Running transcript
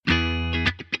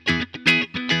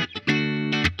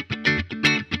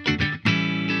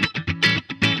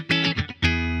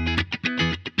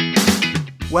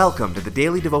Welcome to the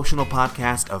daily devotional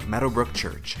podcast of Meadowbrook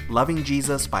Church, loving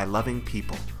Jesus by loving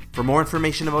people. For more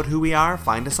information about who we are,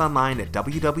 find us online at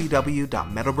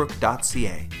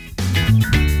www.meadowbrook.ca.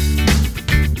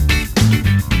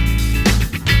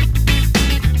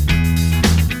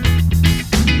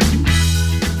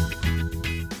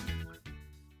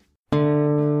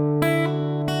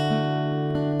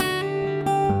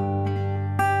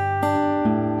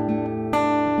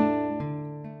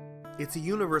 It's a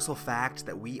universal fact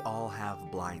that we all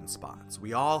have blind spots.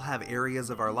 We all have areas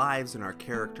of our lives and our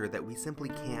character that we simply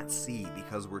can't see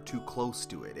because we're too close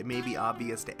to it. It may be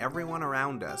obvious to everyone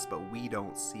around us, but we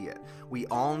don't see it. We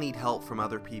all need help from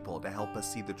other people to help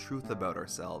us see the truth about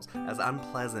ourselves, as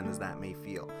unpleasant as that may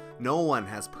feel. No one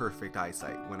has perfect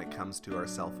eyesight when it comes to our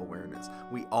self-awareness.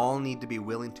 We all need to be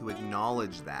willing to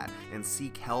acknowledge that and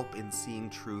seek help in seeing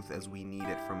truth as we need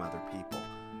it from other people.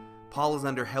 Paul is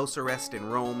under house arrest in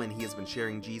Rome, and he has been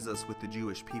sharing Jesus with the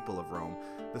Jewish people of Rome.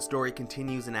 The story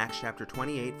continues in Acts chapter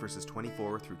 28, verses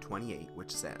 24 through 28,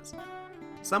 which says,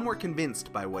 "Some were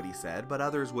convinced by what he said, but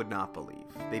others would not believe.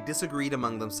 They disagreed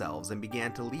among themselves and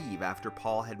began to leave after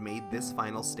Paul had made this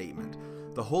final statement.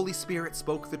 The Holy Spirit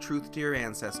spoke the truth to your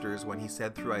ancestors when he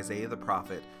said through Isaiah the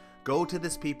prophet, 'Go to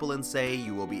this people and say,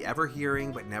 you will be ever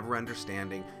hearing but never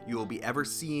understanding. You will be ever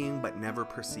seeing but never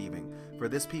perceiving. For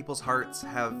this people's hearts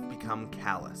have become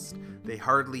calloused. They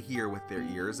hardly hear with their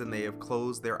ears, and they have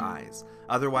closed their eyes.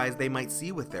 Otherwise they might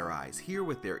see with their eyes, hear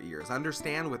with their ears,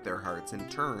 understand with their hearts, and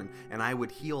turn, and I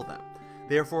would heal them.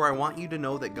 Therefore I want you to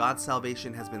know that God's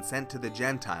salvation has been sent to the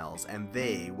Gentiles, and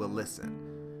they will listen.'"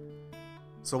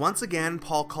 So once again,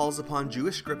 Paul calls upon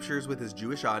Jewish scriptures with his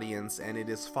Jewish audience, and it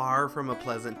is far from a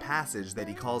pleasant passage that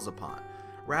he calls upon.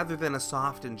 Rather than a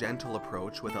soft and gentle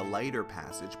approach with a lighter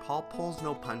passage, Paul pulls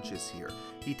no punches here.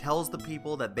 He tells the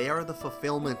people that they are the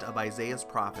fulfillment of Isaiah's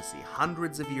prophecy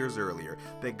hundreds of years earlier,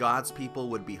 that God's people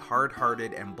would be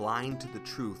hard-hearted and blind to the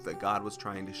truth that God was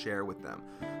trying to share with them.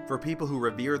 For people who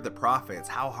revered the prophets,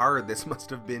 how hard this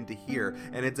must have been to hear,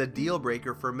 and it's a deal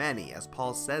breaker for many. As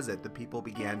Paul says it, the people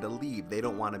began to leave. They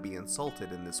don't want to be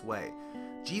insulted in this way.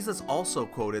 Jesus also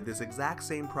quoted this exact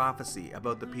same prophecy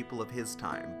about the people of his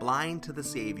time, blind to the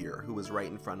Savior who was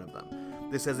right in front of them.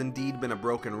 This has indeed been a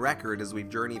broken record as we've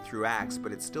journeyed through Acts,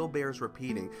 but it still bears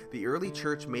repeating. The early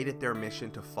church made it their mission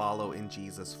to follow in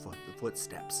Jesus'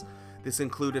 footsteps. This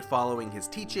included following his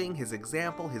teaching, his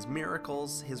example, his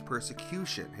miracles, his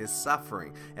persecution, his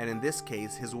suffering, and in this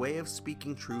case, his way of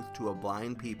speaking truth to a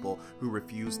blind people who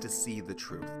refused to see the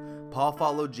truth. Paul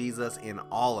followed Jesus in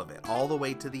all of it, all the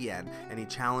way to the end, and he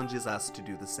challenges us to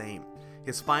do the same.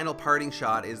 His final parting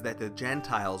shot is that the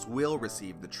Gentiles will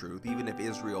receive the truth, even if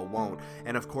Israel won't.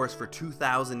 And of course, for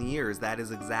 2,000 years, that is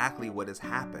exactly what has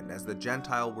happened, as the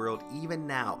Gentile world, even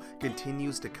now,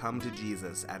 continues to come to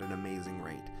Jesus at an amazing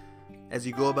rate. As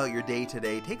you go about your day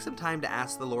today, take some time to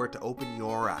ask the Lord to open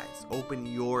your eyes, open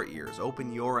your ears,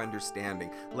 open your understanding,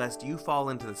 lest you fall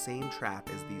into the same trap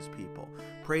as these people.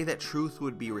 Pray that truth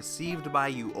would be received by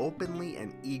you openly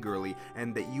and eagerly,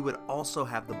 and that you would also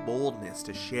have the boldness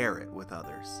to share it with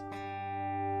others.